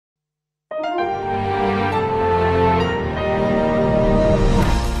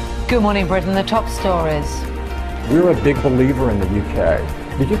Good morning, Britain. The top stories. We're a big believer in the UK.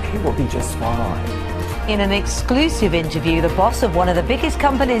 The UK will be just fine. In an exclusive interview, the boss of one of the biggest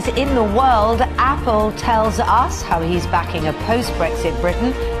companies in the world, Apple, tells us how he's backing a post-Brexit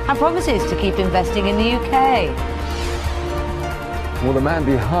Britain and promises to keep investing in the UK. Well, the man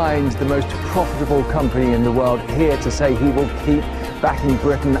behind the most profitable company in the world here to say he will keep backing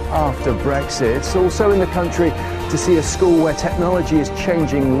Britain after Brexit. It's also in the country to see a school where technology is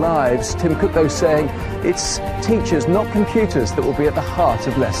changing lives. Tim Cook, though, saying it's teachers, not computers, that will be at the heart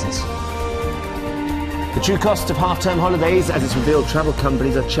of lessons. The true cost of half-term holidays, as it's revealed, travel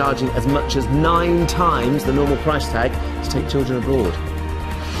companies are charging as much as 9 times the normal price tag to take children abroad.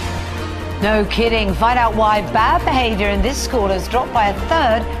 No kidding. Find out why bad behaviour in this school has dropped by a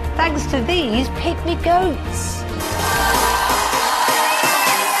third thanks to these pygmy goats.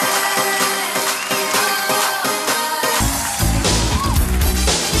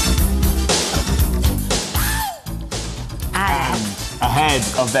 Ahead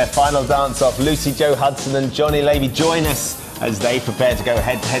of their final dance-off, Lucy Joe Hudson and Johnny Levy join us as they prepare to go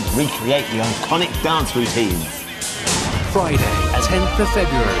head-to-head recreate the iconic dance routines. Friday, 10th of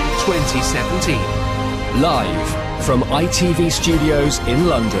February 2017. Live from ITV Studios in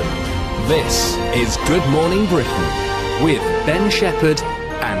London. This is Good Morning Britain with Ben Shepherd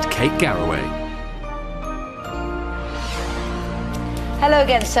and Kate Garraway. Hello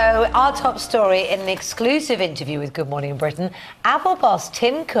again. So our top story in an exclusive interview with Good Morning Britain, Apple boss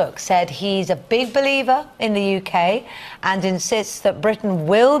Tim Cook said he's a big believer in the UK and insists that Britain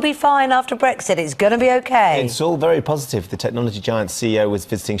will be fine after Brexit. It's going to be okay. It's all very positive. The technology giant CEO was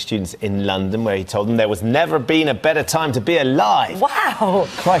visiting students in London where he told them there was never been a better time to be alive. Wow.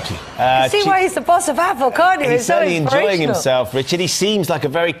 Crikey. See why he's the boss of Apple, can't you? He's so certainly enjoying himself, Richard. He seems like a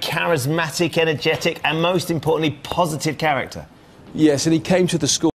very charismatic, energetic and most importantly positive character. Yes, and he came to the school